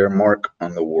make their mark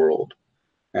on the world.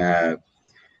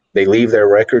 They leave their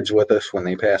records with us when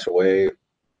they pass away.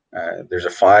 There's a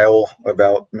file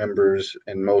about members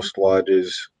in most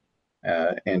lodges,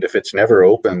 and if it's never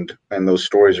opened and those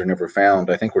stories are never found,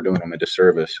 I think we're doing them a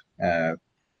disservice.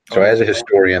 So as a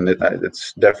historian,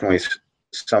 it's definitely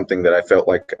something that I felt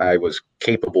like I was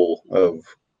capable of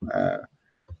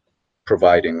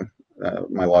providing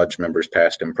my lodge members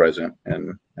past and present,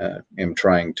 and am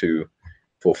trying to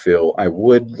fulfill. I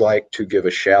would like to give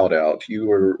a shout out. You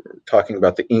were talking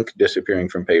about the ink disappearing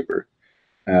from paper.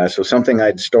 So something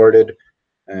I'd started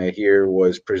here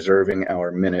was preserving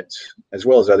our minutes as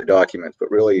well as other documents,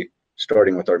 but really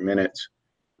starting with our minutes.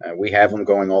 We have them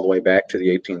going all the way back to the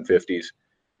 1850s.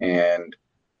 And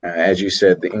as you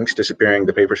said, the ink's disappearing,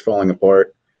 the paper's falling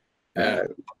apart.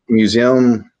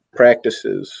 Museum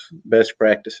practices, best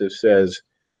practices says,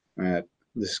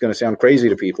 this is going to sound crazy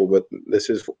to people, but this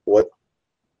is what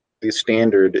the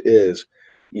standard is.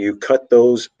 You cut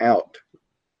those out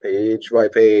page by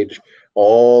page,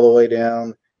 all the way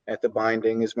down at the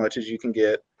binding as much as you can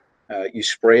get. You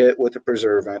spray it with a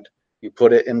preservant. You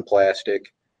put it in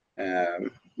plastic.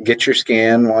 Get your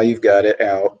scan while you've got it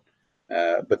out.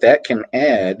 But that can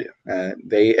add,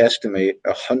 they estimate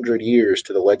 100 years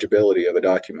to the legibility of a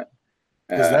document.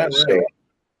 Is that right? So,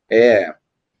 yeah.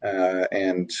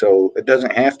 And so it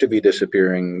doesn't have to be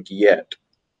disappearing yet.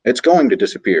 It's going to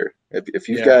disappear. If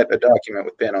you've got a document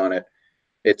with pen on it,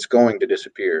 it's going to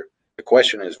disappear. The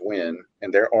question is when,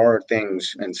 and there are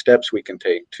things and steps we can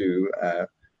take to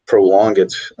prolong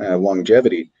its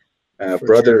longevity.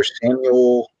 Brother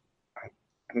Samuel,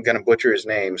 I'm going to butcher his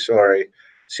name, sorry,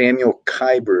 Samuel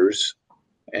Kybers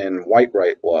in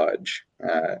Whitewright Lodge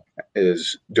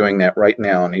is doing that right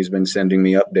now, and he's been sending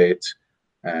me updates.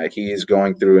 He's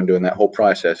going through and doing that whole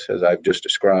process as I've just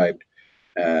described.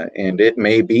 And it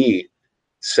may be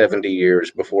 70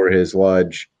 years before his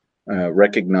lodge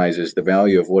recognizes the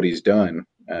value of what he's done,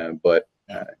 but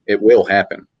it will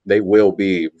happen. They will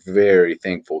be very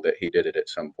thankful that he did it at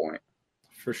some point.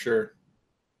 For sure.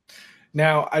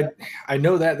 Now, I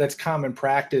know that that's common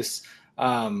practice.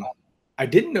 I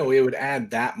didn't know it would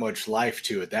add that much life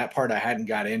to it. That part I hadn't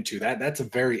got into. That's a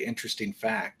very interesting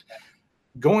fact.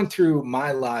 Going through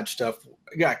my lodge stuff,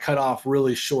 I got cut off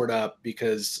really short up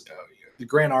because the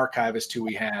Grand Archivist who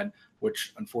we had,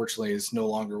 which unfortunately is no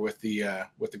longer with the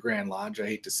Grand Lodge. I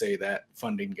hate to say that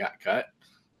funding got cut.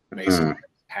 Mason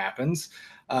happens.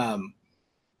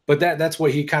 But that's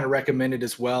what he kind of recommended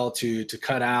as well, to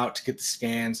cut out, to get the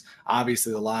scans.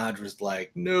 Obviously, the lodge was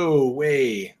like, no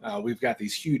way. We've got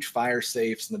these huge fire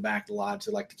safes in the back of the lodge.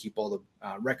 They like to keep all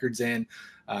the records in.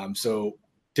 So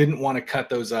didn't want to cut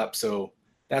those up. So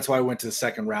that's why I went to the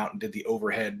second route and did the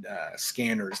overhead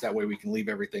scanners. That way we can leave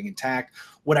everything intact.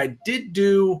 What I did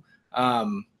do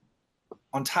on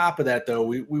top of that, though,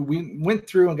 we went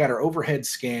through and got our overhead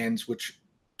scans, which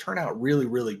turn out really,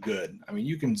 really good. I mean,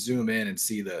 you can zoom in and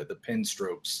see the pen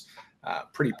strokes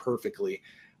pretty perfectly.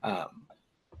 But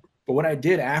what I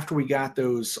did after we got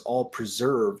those all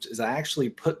preserved is I actually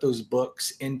put those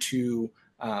books into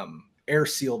air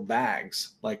sealed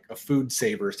bags, like a food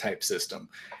savers type system.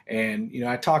 And,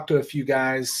 I talked to a few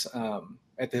guys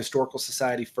at the Historical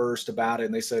Society first about it,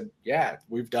 and they said, yeah,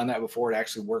 we've done that before. It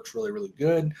actually works really, really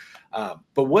good.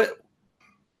 But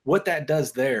what that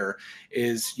does there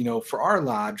is, for our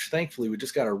lodge, thankfully, we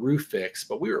just got a roof fix,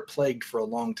 but we were plagued for a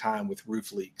long time with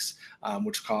roof leaks,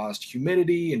 which caused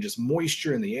humidity and just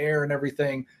moisture in the air and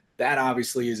everything. That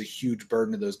obviously is a huge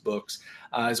burden to those books,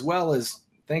 as well as,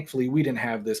 thankfully, we didn't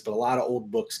have this, but a lot of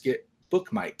old books get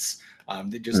book mites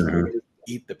that just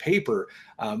eat the paper.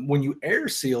 When you air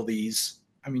seal these,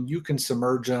 I mean, you can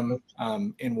submerge them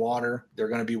in water. They're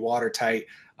going to be watertight.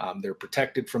 They're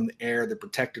protected from the air. They're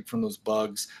protected from those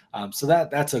bugs. So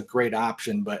that's a great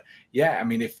option. But yeah, I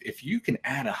mean, if you can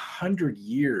add 100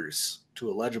 years to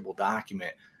a legible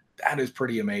document, that is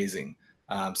pretty amazing.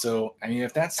 So, I mean,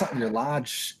 if that's something your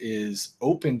lodge is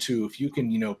open to, if you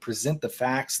can, present the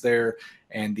facts there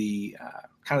and the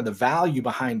kind of the value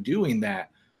behind doing that,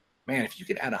 man, if you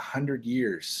could add 100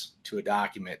 years to a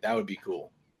document, that would be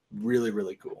cool. Really,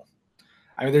 really cool.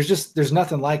 I mean, there's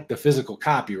nothing like the physical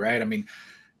copy, right? I mean,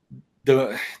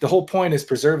 the whole point is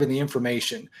preserving the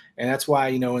information. And that's why,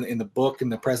 in the book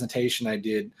and the presentation I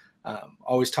did,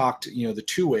 always talked, the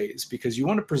two ways, because you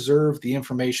want to preserve the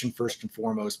information first and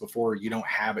foremost before you don't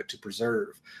have it to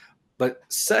preserve. But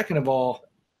second of all,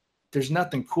 there's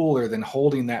nothing cooler than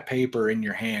holding that paper in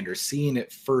your hand or seeing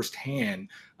it firsthand,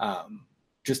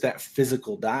 just that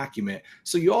physical document.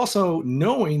 So you also,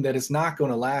 knowing that it's not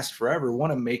going to last forever,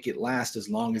 want to make it last as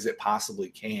long as it possibly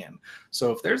can.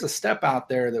 So if there's a step out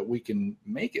there that we can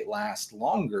make it last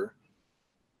longer,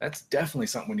 that's definitely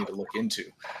something we need to look into.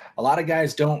 A lot of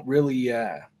guys don't really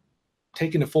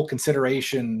take into full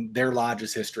consideration their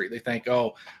lodge's history. They think,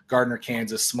 oh, Gardner,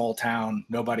 Kansas, small town,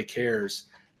 nobody cares.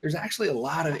 There's actually a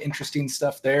lot of interesting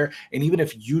stuff there. And even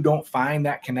if you don't find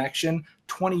that connection,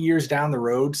 20 years down the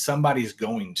road, somebody's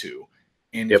going to.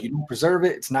 And if you don't preserve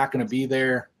it, it's not going to be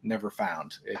there, never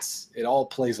found. It all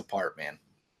plays a part, man.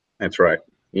 That's right.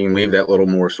 You can leave that little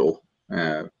morsel.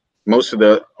 Most of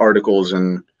the articles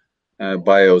and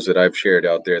bios that I've shared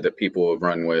out there that people have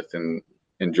run with and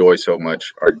enjoy so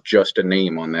much are just a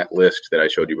name on that list that I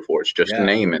showed you before. It's just a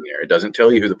name in there. It doesn't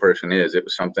tell you who the person is. It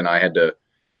was something I had to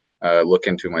look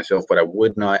into myself, but I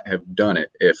would not have done it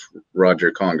if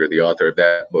Roger Conger, the author of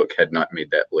that book, had not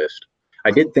made that list. I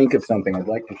did think of something I'd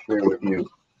like to share with you.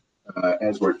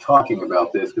 as we're talking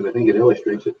about this, because I think it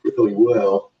illustrates it really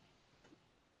well.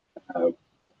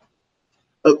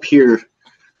 Up here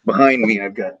behind me,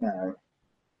 I've got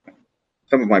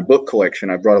some of my book collection.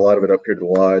 I brought a lot of it up here to the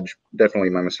lodge, definitely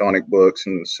my Masonic books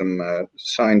and some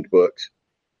signed books.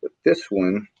 But this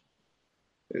one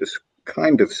is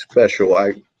kind of special.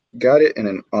 I got it in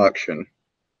an auction,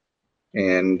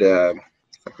 and if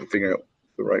I can figure out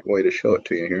the right way to show it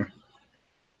to you here.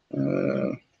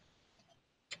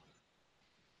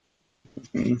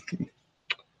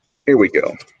 Here we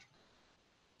go.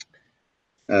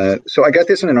 So I got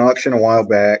this in an auction a while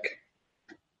back.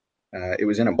 It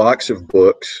was in a box of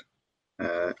books.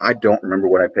 I don't remember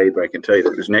what I paid, but I can tell you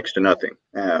that it was next to nothing.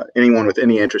 Anyone with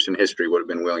any interest in history would have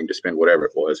been willing to spend whatever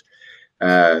it was.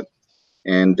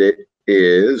 And it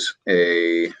is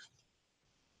a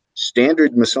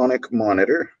standard Masonic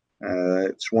monitor.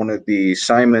 It's one of the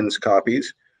Simons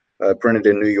copies, printed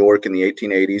in New York in the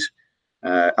 1880s.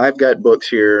 I've got books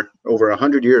here over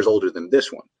 100 years older than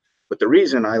this one. But the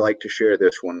reason I like to share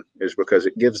this one is because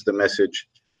it gives the message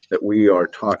that we are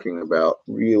talking about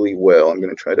really well. I'm going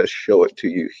to try to show it to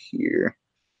you here.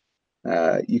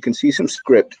 You can see some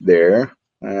script there.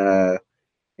 And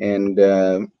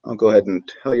I'll go ahead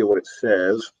and tell you what it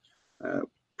says.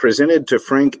 Presented to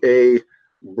Frank A.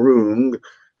 Brung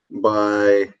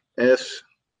by S.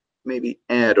 maybe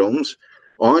Adams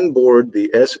on board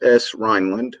the SS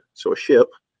Rhineland, so a ship,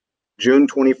 June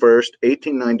 21st,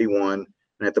 1891.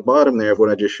 And at the bottom there of what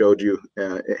I just showed you,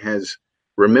 it has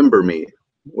 "Remember Me"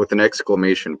 with an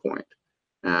exclamation point.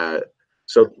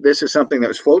 So this is something that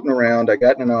was floating around. I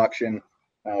got in an auction.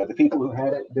 The people who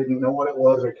had it didn't know what it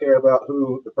was or care about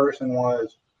who the person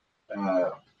was.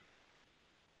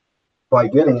 By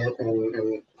getting it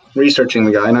and researching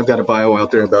the guy, and I've got a bio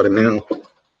out there about him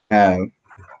now,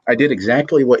 I did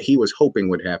exactly what he was hoping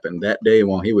would happen that day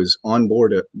while he was on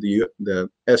board the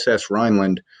SS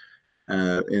Rhineland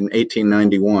in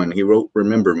 1891. He wrote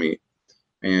 "Remember Me,"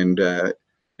 and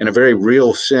in a very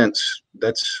real sense,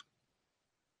 that's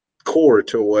core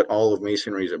to what all of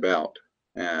Masonry is about.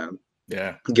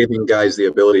 Yeah, giving guys the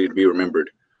ability to be remembered,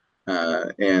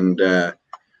 and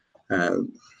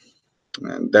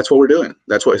that's what we're doing.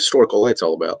 That's what Historical Light's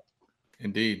all about.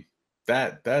 indeed.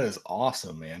 That is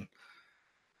awesome, man.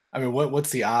 I mean, what's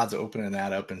the odds of opening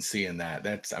that up and seeing that?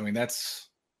 That's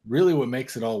really what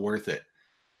makes it all worth it.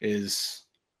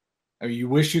 You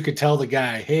wish you could tell the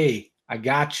guy, "Hey, I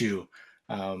got you,"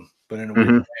 but in a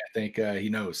weird way, I think he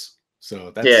knows.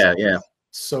 So that's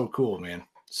so cool, man.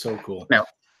 So cool. Now,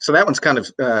 so that one's kind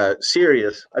of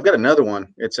serious. I've got another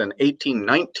one. It's an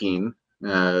 1819.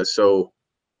 So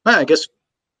I guess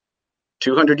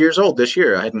 200 years old this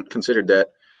year. I hadn't considered that.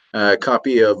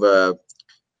 Copy of the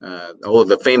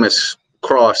famous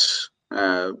cross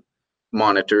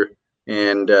monitor.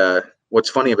 And what's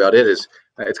funny about it is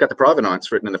it's got the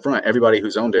provenance written in the front. Everybody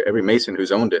who's owned it, every Mason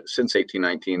who's owned it since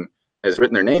 1819 has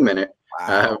written their name in it.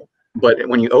 Wow. But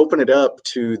when you open it up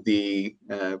to the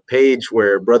page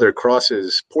where Brother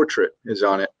Cross's portrait is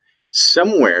on it,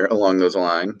 somewhere along those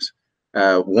lines,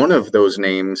 one of those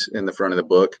names in the front of the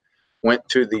book went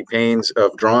to the pains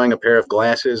of drawing a pair of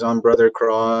glasses on Brother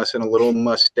Cross and a little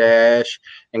mustache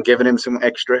and giving him some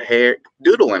extra hair,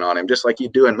 doodling on him, just like you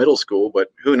do in middle school.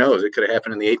 But who knows? It could have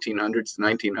happened in the 1800s,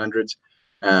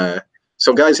 1900s.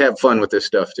 So guys have fun with this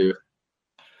stuff too.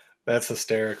 That's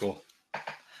hysterical.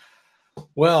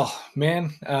 Well,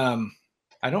 man,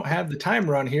 I don't have the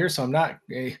timer on here, so I'm not,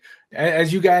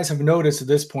 as you guys have noticed at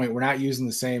this point, we're not using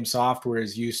the same software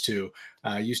as used to.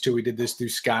 We did this through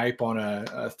Skype on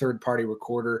a third-party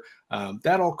recorder.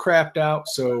 That all crapped out,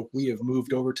 so we have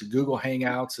moved over to Google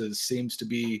Hangouts, as seems to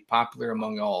be popular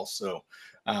among all. So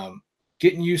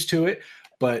getting used to it,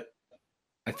 but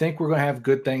I think we're going to have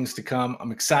good things to come.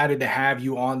 I'm excited to have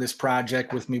you on this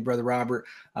project with me, Brother Robert.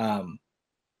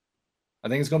 I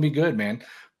think it's going to be good, man.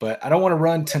 But I don't want to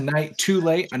run tonight too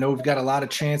late. I know we've got a lot of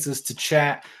chances to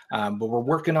chat, but we're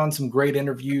working on some great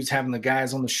interviews, having the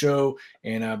guys on the show,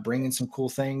 and bringing some cool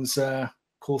things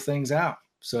out.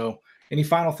 So any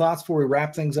final thoughts before we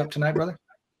wrap things up tonight, brother?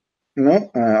 No,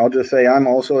 I'll just say I'm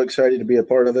also excited to be a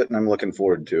part of it, and I'm looking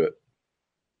forward to it.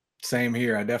 Same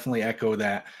here. I definitely echo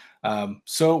that.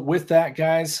 So with that,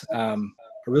 guys, I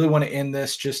really want to end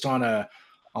this just on a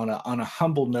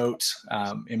humble note,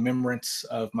 in remembrance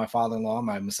of my father-in-law,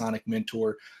 my Masonic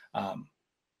mentor.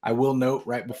 I will note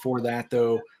right before that,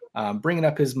 though, bringing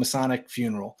up his Masonic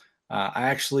funeral.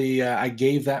 I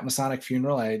gave that Masonic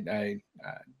funeral. I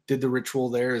did the ritual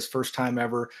there, his first time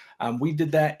ever. We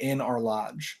did that in our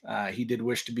lodge. He did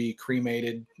wish to be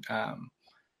cremated.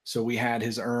 So we had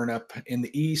his urn up in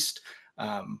the east.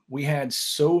 We had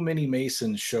so many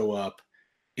Masons show up.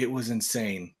 It was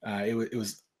insane. It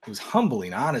was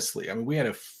humbling, honestly. I mean, we had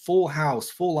a full house,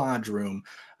 full lodge room,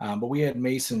 but we had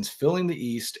Masons filling the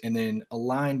east and then a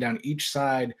line down each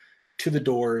side to the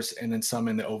doors and then some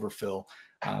in the overfill.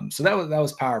 So that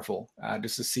was powerful,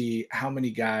 just to see how many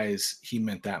guys he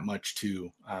meant that much to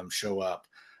show up.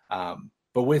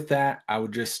 But with that, I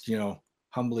would just,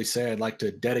 humbly say I'd like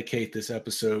to dedicate this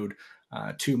episode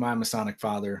to my Masonic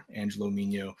father, Angelo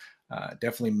Mino.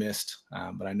 Definitely missed,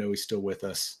 but I know he's still with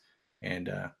us. And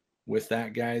with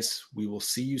that, guys, we will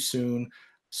see you soon.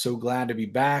 So glad to be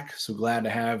back. So glad to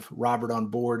have Robert on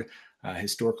board.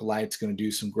 Historical Light's going to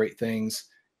do some great things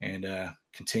and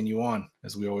continue on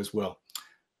as we always will.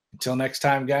 Until next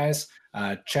time, guys,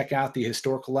 check out the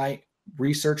Historical Light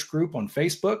research group on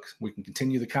Facebook. We can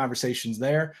continue the conversations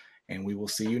there, and we will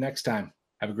see you next time.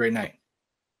 Have a great night.